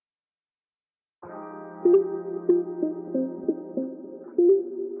Hands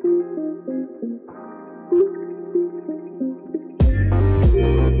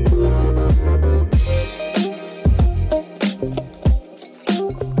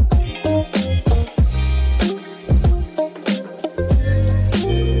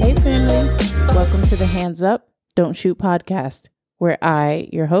Up, Don't Shoot podcast, where I,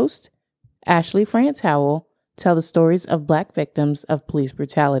 your host, Ashley France Howell, tell the stories of Black victims of police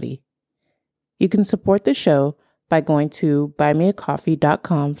brutality. You can support the show by going to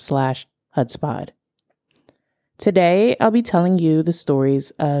buymeacoffee.com/Hudspod. Today, I'll be telling you the stories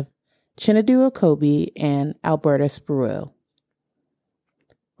of Chinedu Okobi and Alberta Spruill.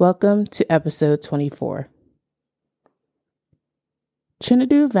 Welcome to episode 24.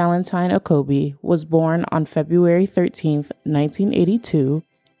 Chinedu Valentine Okobi was born on February 13, 1982,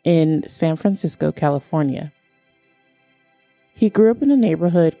 in San Francisco, California. He grew up in a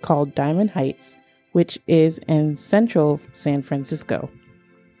neighborhood called Diamond Heights, which is in central San Francisco.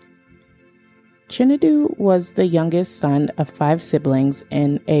 Chinedu was the youngest son of 5 siblings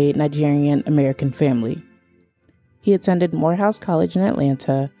in a Nigerian American family. He attended Morehouse College in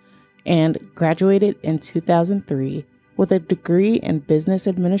Atlanta and graduated in 2003 with a degree in business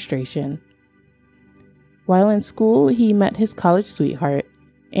administration. While in school, he met his college sweetheart,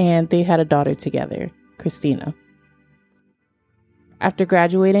 and they had a daughter together, Christina. After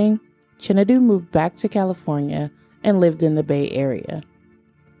graduating, Chinedu moved back to California and lived in the Bay Area.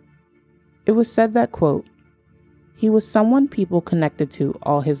 It was said that, quote, he was someone people connected to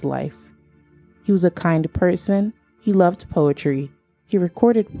all his life. He was a kind person. He loved poetry. He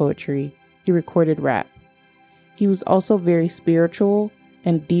recorded rap. He was also very spiritual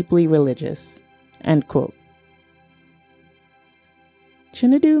and deeply religious, end quote.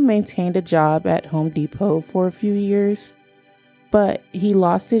 Chinedu maintained a job at Home Depot for a few years, but he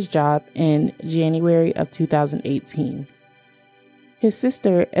lost his job in January of 2018. His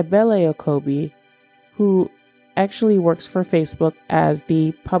sister, Ebele Okobi, who actually works for Facebook as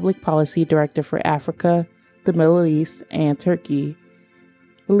the Public Policy Director for Africa, the Middle East, and Turkey,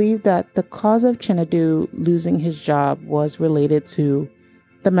 believed that the cause of Chinedu losing his job was related to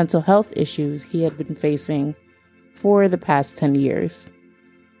the mental health issues he had been facing for the past 10 years.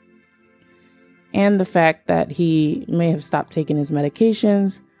 And the fact that he may have stopped taking his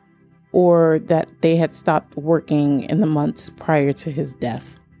medications or that they had stopped working in the months prior to his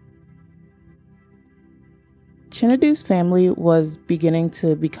death. Chinedu's family was beginning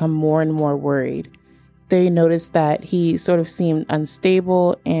to become more and more worried. They noticed that he sort of seemed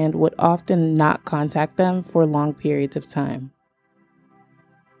unstable and would often not contact them for long periods of time.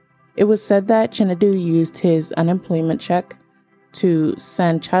 It was said that Chinedu used his unemployment check to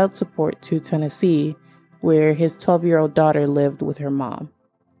send child support to Tennessee, where his 12-year-old daughter lived with her mom.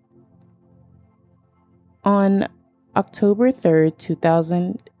 On October 3rd,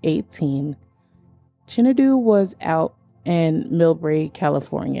 2018, Chinedu was out in Millbrae,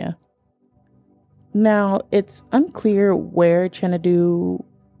 California. Now, it's unclear where Chinedu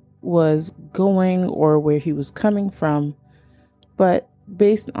was going or where he was coming from, but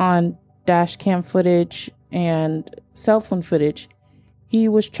based on dash cam footage and cell phone footage, he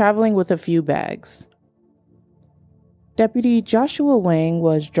was traveling with a few bags. Deputy Joshua Wang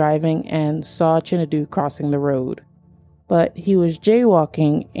was driving and saw Chinedu crossing the road, but he was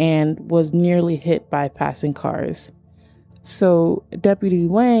jaywalking and was nearly hit by passing cars. So Deputy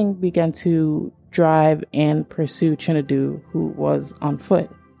Wang began to drive and pursue Chinedu, who was on foot.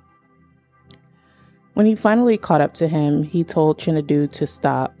 When he finally caught up to him, he told Chinedu to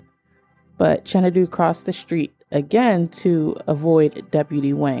stop, but Chinedu crossed the street again to avoid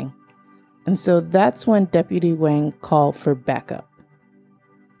Deputy Wang. And so that's when Deputy Wang called for backup.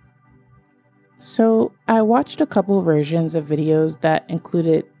 So I watched a couple versions of videos that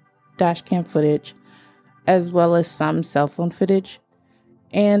included dashcam footage as well as some cell phone footage.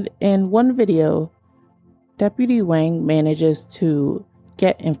 And in one video, Deputy Wang manages to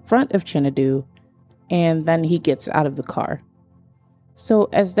get in front of Chinedu, and then he gets out of the car. So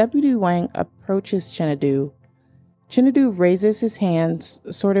as Deputy Wang approaches Chinedu, Chinedu raises his hands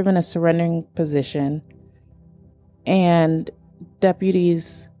sort of in a surrendering position, and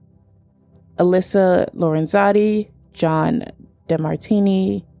deputies Alyssa Lorenzati, John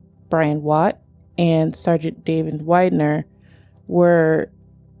DeMartini, Brian Watt, and Sergeant David Widener were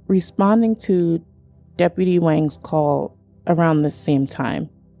responding to Deputy Wang's call around the same time.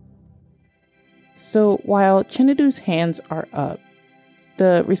 So while Chinedu's hands are up,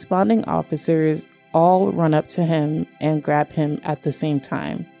 the responding officers all run up to him and grab him at the same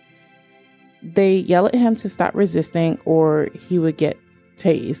time. They yell at him to stop resisting or he would get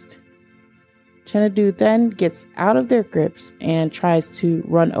tased. Chinadu then gets out of their grips and tries to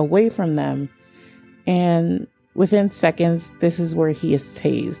run away from them. And within seconds, this is where he is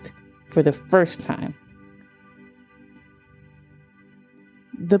tased for the first time.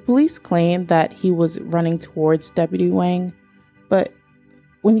 The police claim that he was running towards Deputy Wang, but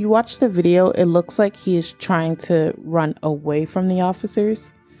when you watch the video, it looks like he is trying to run away from the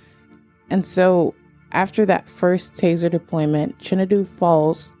officers. And so after that first taser deployment, Chinadu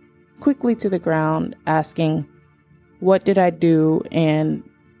falls quickly to the ground asking, "What did I do?" And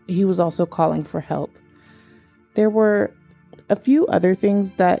he was also calling for help. There were a few other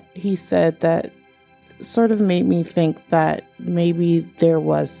things that he said that sort of made me think that maybe there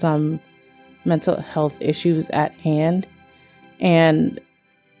was some mental health issues at hand. And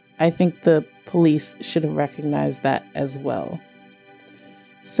I think the police should have recognized that as well.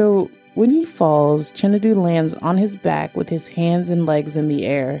 So when he falls, Chinadu lands on his back with his hands and legs in the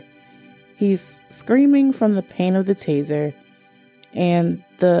air. He's screaming from the pain of the taser, and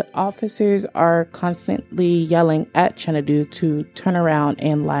the officers are constantly yelling at Chinadu to turn around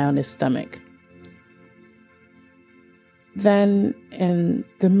and lie on his stomach. Then, in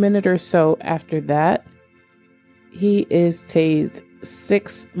the minute or so after that, he is tased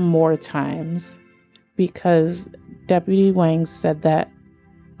 6 more times because Deputy Wang said that,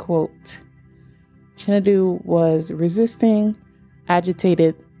 quote, Chinadu was resisting,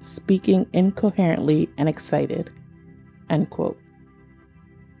 agitated, speaking incoherently, and excited, end quote.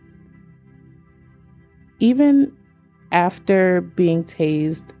 Even after being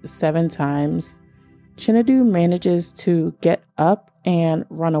tased 7 times, Chinadu manages to get up and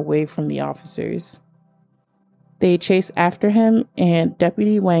run away from the officers. They chase after him, and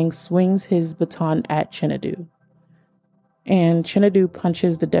Deputy Wang swings his baton at Chinadu. And Chinadu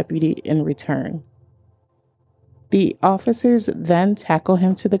punches the deputy in return. The officers then tackle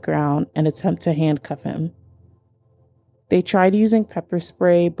him to the ground and attempt to handcuff him. They tried using pepper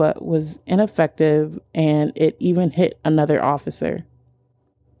spray, but was ineffective, and it even hit another officer.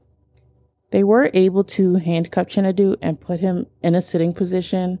 They were able to handcuff Chinadu and put him in a sitting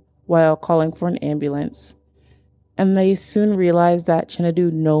position while calling for an ambulance. And they soon realized that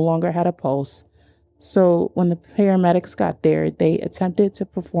Chinadu no longer had a pulse. So when the paramedics got there, they attempted to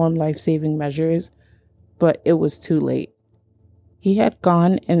perform life-saving measures, but it was too late. He had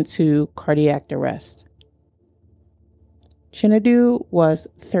gone into cardiac arrest. Chinadu was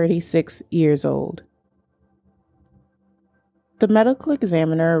 36 years old. The medical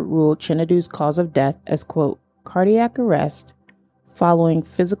examiner ruled Chinadu's cause of death as, quote, cardiac arrest following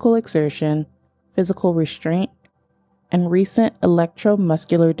physical exertion, physical restraint, and recent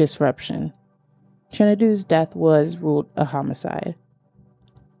electromuscular disruption. Chinadu's death was ruled a homicide.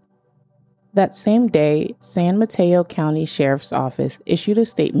 That same day, San Mateo County Sheriff's Office issued a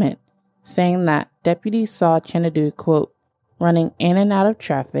statement saying that deputies saw Chinadu, quote, running in and out of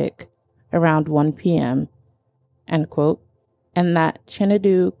traffic around 1 p.m., end quote, and that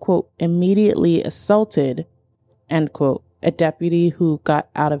Chinadu, quote, immediately assaulted, end quote, a deputy who got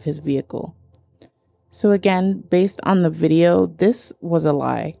out of his vehicle. So again, based on the video, this was a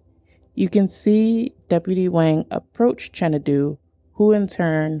lie. You can see Deputy Wang approach Chinadu, who in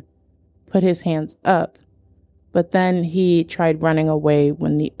turn put his hands up, but then he tried running away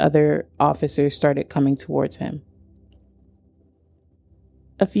when the other officers started coming towards him.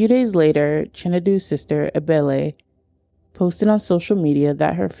 A few days later, Chinadu's sister, Ebele, posted on social media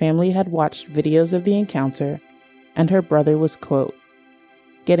that her family had watched videos of the encounter and her brother was, quote,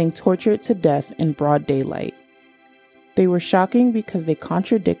 getting tortured to death in broad daylight. They were shocking because they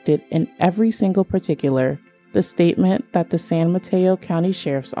contradicted in every single particular the statement that the San Mateo County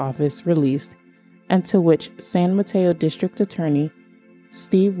Sheriff's Office released and to which San Mateo District Attorney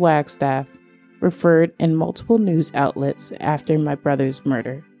Steve Wagstaff referred in multiple news outlets after my brother's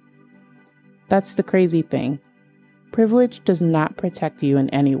murder. That's the crazy thing. Privilege does not protect you in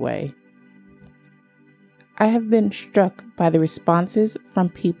any way. I have been struck by the responses from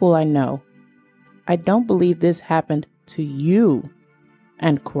people I know. I don't believe this happened to you,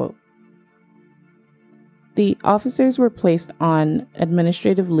 end quote. The officers were placed on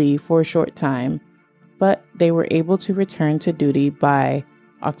administrative leave for a short time, but they were able to return to duty by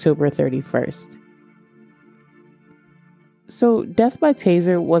October 31st. So, death by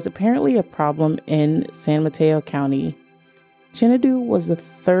taser was apparently a problem in San Mateo County. Chinadu was the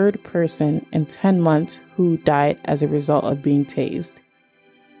 3rd person in 10 months who died as a result of being tased.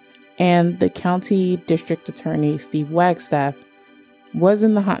 And the county district attorney, Steve Wagstaff, was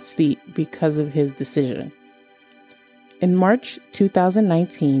in the hot seat because of his decision. In March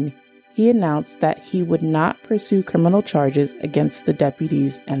 2019, he announced that he would not pursue criminal charges against the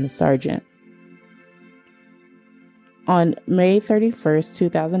deputies and the sergeant. On May 31st,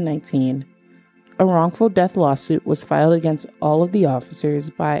 2019, a wrongful death lawsuit was filed against all of the officers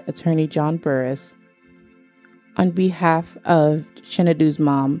by attorney John Burris on behalf of Chinedu's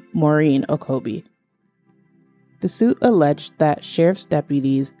mom, Maureen Okobi. The suit alleged that sheriff's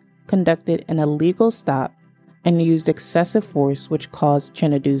deputies conducted an illegal stop and used excessive force, which caused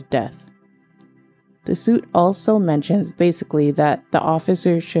Chinedu's death. The suit also mentions basically that the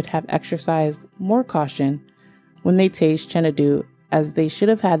officers should have exercised more caution when they tased Chinedu, as they should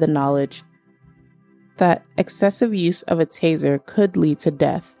have had the knowledge that excessive use of a taser could lead to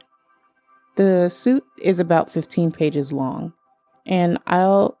death. The suit is about 15 pages long, and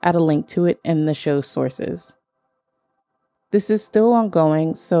I'll add a link to it in the show's sources. This is still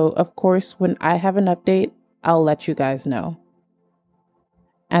ongoing, so of course, when I have an update, I'll let you guys know.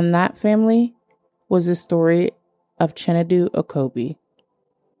 And that, family, was the story of Chinedu Okobi.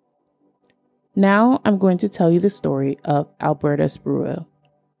 Now I'm going to tell you the story of Alberta Spruill.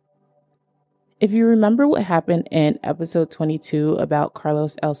 If you remember what happened in episode 22 about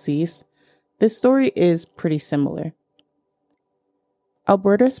Carlos Alcís, this story is pretty similar.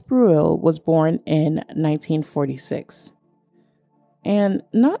 Alberta Spruill was born in 1946. And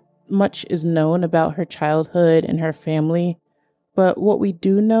not much is known about her childhood and her family, but what we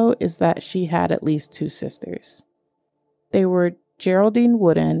do know is that she had at least two sisters. They were Geraldine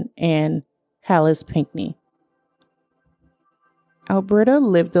Wooden and Hallis Pinckney. Alberta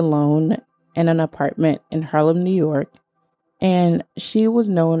lived alone in an apartment in Harlem, New York, and she was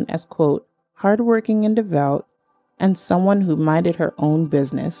known as, quote, hardworking and devout, and someone who minded her own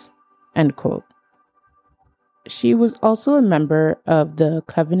business, end quote. She was also a member of the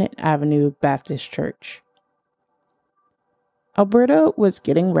Covenant Avenue Baptist Church. Alberta was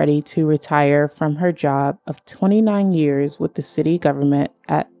getting ready to retire from her job of 29 years with the city government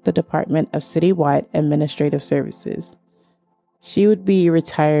at the Department of Citywide Administrative Services. She would be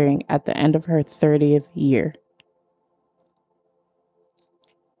retiring at the end of her 30th year.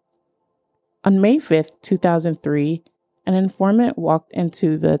 On May 5th, 2003, an informant walked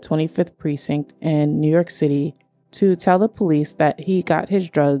into the 25th precinct in New York City to tell the police that he got his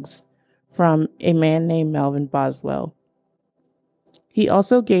drugs from a man named Melvin Boswell. He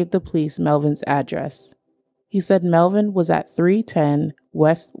also gave the police Melvin's address. He said Melvin was at 310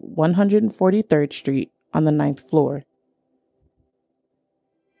 West 143rd Street on the 9th floor.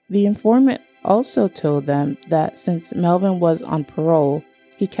 The informant also told them that since Melvin was on parole,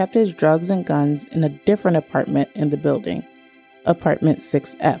 he kept his drugs and guns in a different apartment in the building, apartment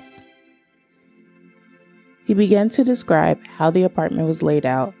 6F. He began to describe how the apartment was laid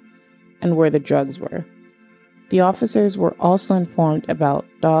out and where the drugs were. The officers were also informed about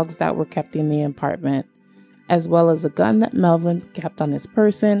dogs that were kept in the apartment, as well as a gun that Melvin kept on his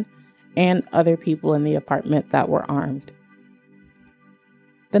person and other people in the apartment that were armed.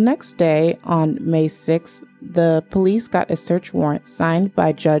 The next day, on May 6th, the police got a search warrant signed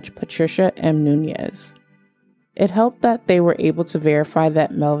by Judge Patricia M. Nunez. It helped that they were able to verify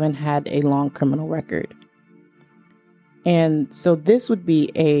that Melvin had a long criminal record. And so this would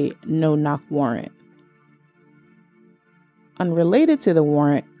be a no-knock warrant. Unrelated to the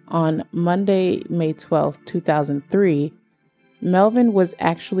warrant, on Monday, May 12, 2003, Melvin was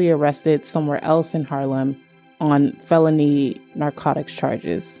actually arrested somewhere else in Harlem on felony narcotics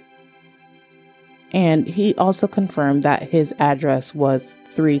charges. And he also confirmed that his address was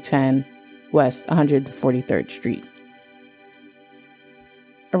 310 West 143rd Street.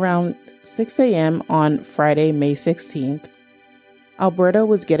 Around 6 a.m. on Friday, May 16th, Alberta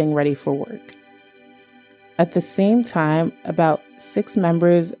was getting ready for work. At the same time, about 6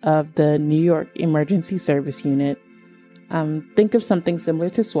 members of the New York Emergency Service Unit, think of something similar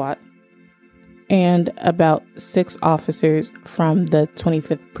to SWAT, and about 6 officers from the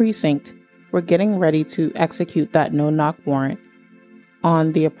 25th Precinct were getting ready to execute that no-knock warrant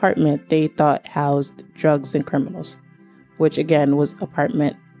on the apartment they thought housed drugs and criminals, which again was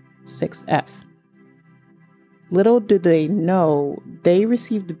apartment 6F. Little did they know, they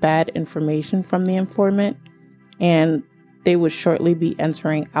received bad information from the informant, and they would shortly be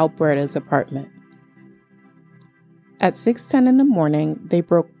entering Alberta's apartment. At 6:10 in the morning, they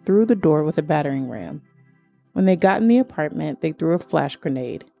broke through the door with a battering ram. When they got in the apartment, they threw a flash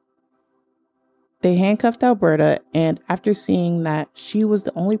grenade. They handcuffed Alberta, and after seeing that she was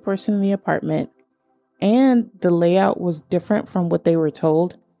the only person in the apartment and the layout was different from what they were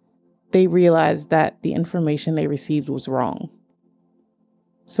told, they realized that the information they received was wrong.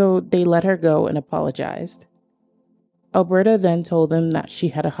 So they let her go and apologized. Alberta then told them that she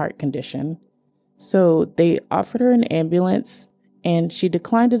had a heart condition. So they offered her an ambulance, and she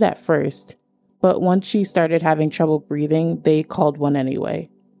declined it at first, but once she started having trouble breathing, they called one anyway.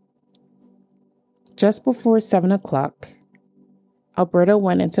 Just before 7 o'clock, Alberta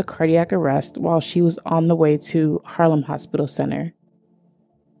went into cardiac arrest while she was on the way to Harlem Hospital Center.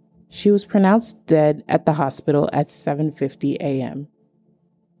 She was pronounced dead at the hospital at 7:50 a.m.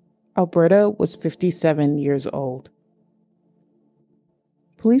 Alberta was 57 years old.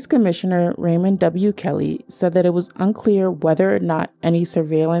 Police Commissioner Raymond W. Kelly said that it was unclear whether or not any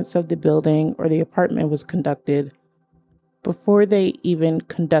surveillance of the building or the apartment was conducted before they even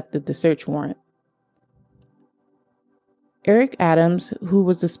conducted the search warrant. Eric Adams, who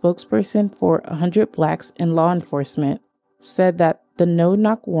was the spokesperson for 100 Blacks in law enforcement, said that the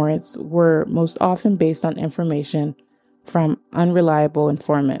no-knock warrants were most often based on information from unreliable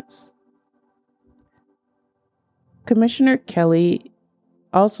informants. Commissioner Kelly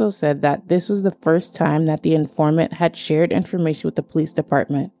also said that this was the first time that the informant had shared information with the police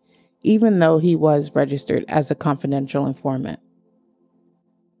department, even though he was registered as a confidential informant.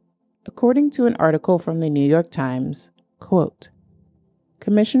 According to an article from the New York Times, quote,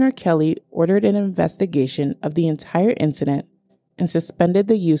 Commissioner Kelly ordered an investigation of the entire incident and suspended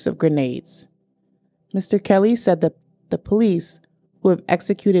the use of grenades. Mr. Kelly said that the police, who have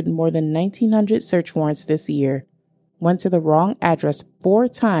executed more than 1,900 search warrants this year, went to the wrong address 4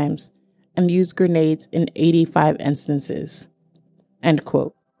 times and used grenades in 85 instances. End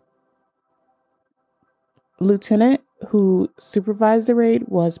quote. Lieutenant who supervised the raid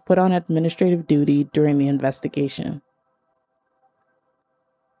was put on administrative duty during the investigation.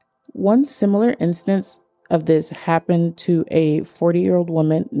 One similar instance of this happened to a 40-year-old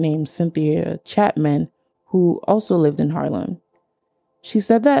woman named Cynthia Chapman, who also lived in Harlem. She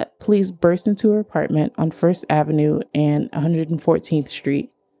said that police burst into her apartment on 1st Avenue and 114th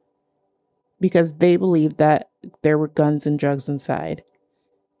Street because they believed that there were guns and drugs inside.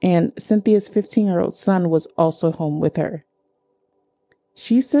 And Cynthia's 15-year-old son was also home with her.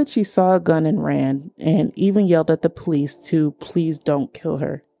 She said she saw a gun and ran, and even yelled at the police to please don't kill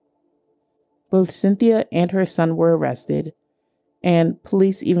her. Both Cynthia and her son were arrested, and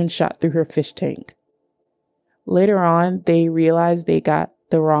police even shot through her fish tank. Later on, they realized they got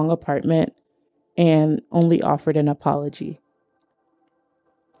the wrong apartment and only offered an apology.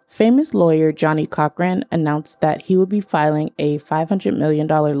 Famous lawyer Johnnie Cochran announced that he would be filing a $500 million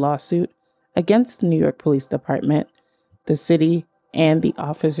lawsuit against the New York Police Department, the city, and the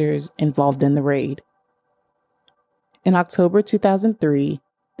officers involved in the raid. In October 2003,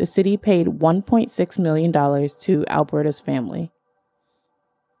 the city paid $1.6 million to Alberta's family.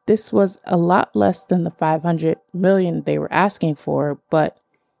 This was a lot less than the $500 million they were asking for, but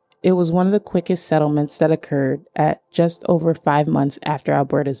it was one of the quickest settlements that occurred at just over 5 months after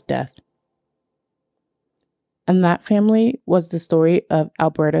Alberta's death. And that family was the story of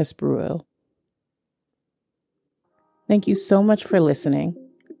Alberta Spruill. Thank you so much for listening.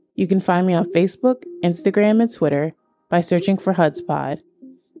 You can find me on Facebook, Instagram, and Twitter by searching for HudsPod.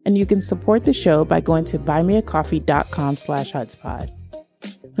 And you can support the show by going to buymeacoffee.com/HudsPod.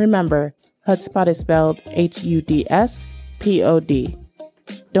 Remember, HudsPod is spelled HUDSPOD.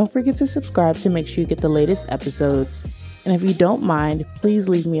 Don't forget to subscribe to make sure you get the latest episodes. And if you don't mind, please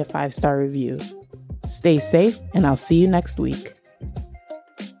leave me a 5-star review. Stay safe, and I'll see you next week.